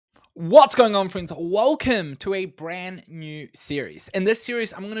What's going on, friends? Welcome to a brand new series. In this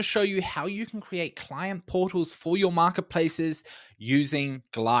series, I'm going to show you how you can create client portals for your marketplaces using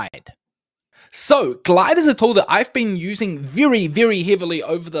Glide. So, Glide is a tool that I've been using very heavily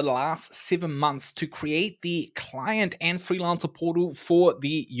over the last 7 months to create the client and freelancer portal for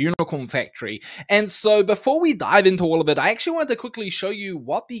the Unicorn Factory. And so, before we dive into all of it, I actually wanted to quickly show you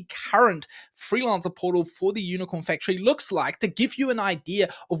what the current freelancer portal for the Unicorn Factory looks like to give you an idea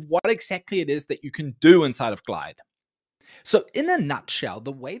of what exactly it is that you can do inside of Glide. So, in a nutshell,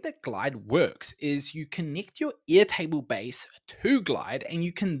 the way that Glide works is you connect your Airtable base to Glide, and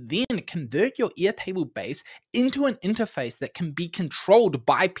you can then convert your Airtable base into an interface that can be controlled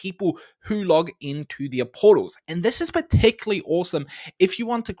by people who log into their portals. And this is particularly awesome if you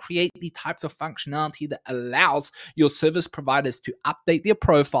want to create the types of functionality that allows your service providers to update their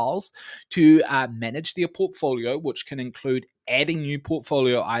profiles, to manage their portfolio, which can include adding new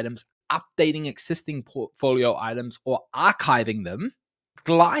portfolio items, updating existing portfolio items, or archiving them.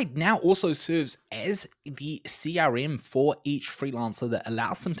 Glide now also serves as the CRM for each freelancer that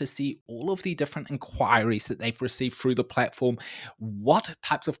allows them to see all of the different inquiries that they've received through the platform, what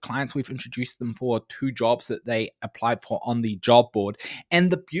types of clients we've introduced them for to jobs that they applied for on the job board.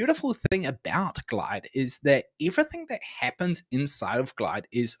 And the beautiful thing about Glide is that everything that happens inside of Glide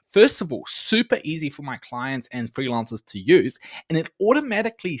is, first of all, super easy for my clients and freelancers to use, and it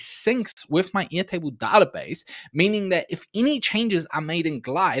automatically syncs with my Airtable database, meaning that if any changes are made in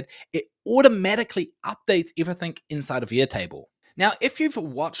Glide, it automatically updates everything inside of Airtable. Now, if you've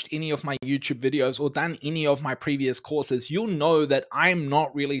watched any of my YouTube videos or done any of my previous courses, you'll know that I'm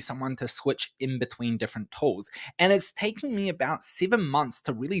not really someone to switch in between different tools. And it's taken me about 7 months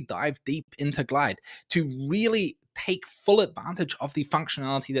to really dive deep into Glide, to really take full advantage of the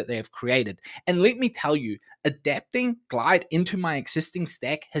functionality that they have created. And let me tell you, adapting Glide into my existing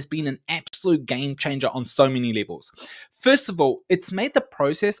stack has been an absolute game changer on so many levels. First of all, it's made the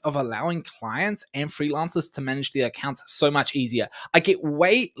process of allowing clients and freelancers to manage their accounts so much easier. I get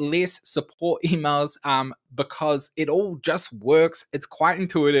way less support emails because it all just works. It's quite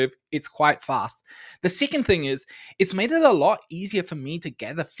intuitive. It's quite fast. The second thing is, it's made it a lot easier for me to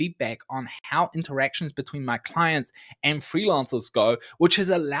gather feedback on how interactions between my clients and freelancers go, which has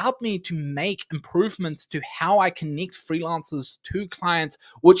allowed me to make improvements to how I connect freelancers to clients,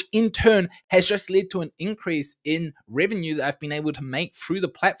 which in turn has just led to an increase in revenue that I've been able to make through the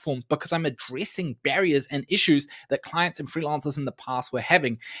platform because I'm addressing barriers and issues that clients and freelancers in the past were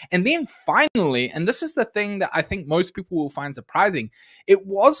having. And then finally, and this is the thing that I think most people will find surprising, it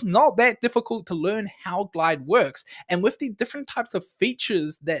was not that difficult to learn how Glide works. And with the different types of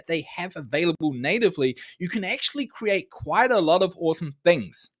features that they have available natively, you can actually create quite a lot of awesome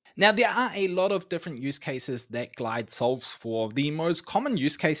things. Now, there are a lot of different use cases that Glide solves for. The most common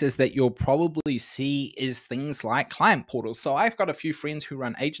use cases that you'll probably see is things like client portals. So I've got a few friends who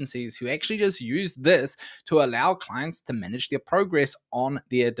run agencies who actually just use this to allow clients to manage their progress on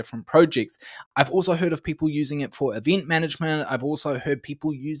their different projects. I've also heard of people using it for event management. I've also heard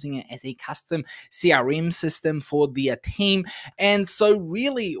people using it as a custom CRM system for their team. And so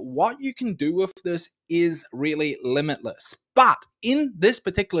really what you can do with this is really limitless. But in this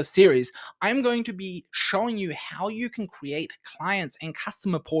particular series, I'm going to be showing you how you can create clients and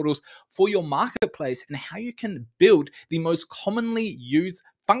customer portals for your marketplace and how you can build the most commonly used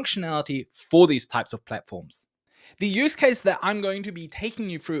functionality for these types of platforms. The use case that I'm going to be taking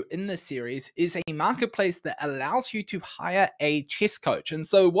you through in this series is a marketplace that allows you to hire a chess coach. And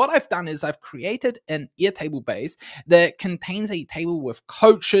so what I've done is I've created an Airtable base that contains a table with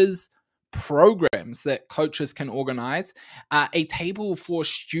coaches, programs that coaches can organize, a table for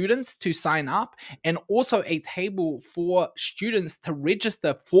students to sign up, and also a table for students to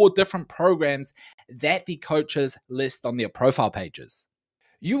register for different programs that the coaches list on their profile pages.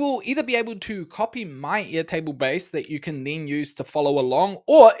 You will either be able to copy my Airtable base that you can then use to follow along,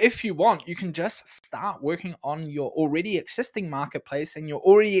 or if you want, you can just start working on your already existing marketplace and your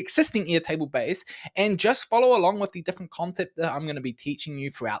already existing Airtable base and just follow along with the different content that I'm going to be teaching you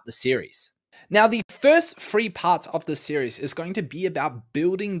throughout the series. Now, the first three parts of the series is going to be about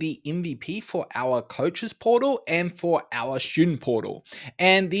building the MVP for our coaches portal and for our student portal.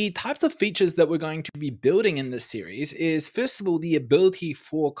 And the types of features that we're going to be building in this series is, first of all, the ability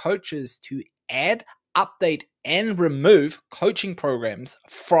for coaches to add, update, and remove coaching programs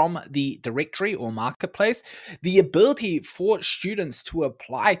from the directory or marketplace, the ability for students to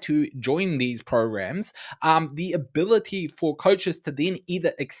apply to join these programs, the ability for coaches to then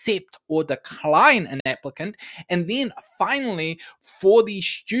either accept or decline an applicant, and then finally for the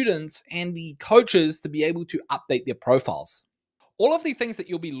students and the coaches to be able to update their profiles. All of the things that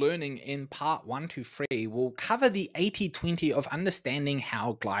you'll be learning in part 1 to 3 will cover the 80-20 of understanding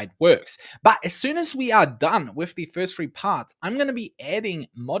how Glide works. But as soon as we are done with the first 3 parts, I'm going to be adding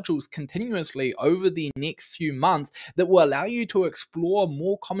modules continuously over the next few months that will allow you to explore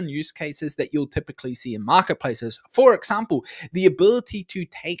more common use cases that you'll typically see in marketplaces. For example, the ability to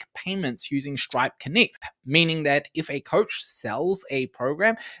take payments using Stripe Connect, meaning that if a coach sells a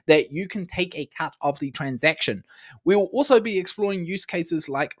program, that you can take a cut of the transaction. We will also be exploring use cases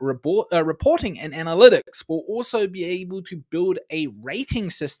like reporting and analytics. We'll also be able to build a rating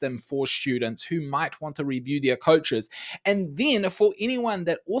system for students who might want to review their coaches. And then for anyone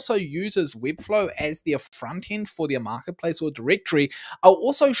that also uses Webflow as their front end for their marketplace or directory, I'll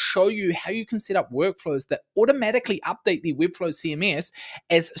also show you how you can set up workflows that automatically update the Webflow CMS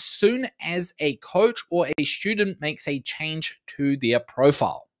as soon as a coach or a student makes a change to their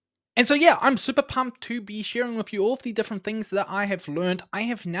profile. And so, yeah, I'm super pumped to be sharing with you all of the different things that I have learned. I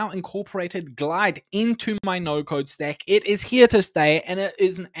have now incorporated Glide into my no-code stack. It is here to stay, and it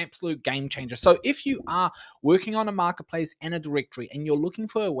is an absolute game changer. So if you are working on a marketplace and a directory, and you're looking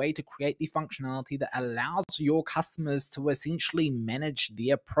for a way to create the functionality that allows your customers to essentially manage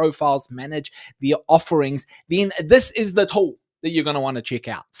their profiles, manage their offerings, then this is the tool that you're going to want to check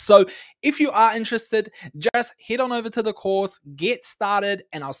out. So if you are interested, just head on over to the course, get started,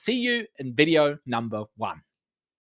 and I'll see you in video number 1.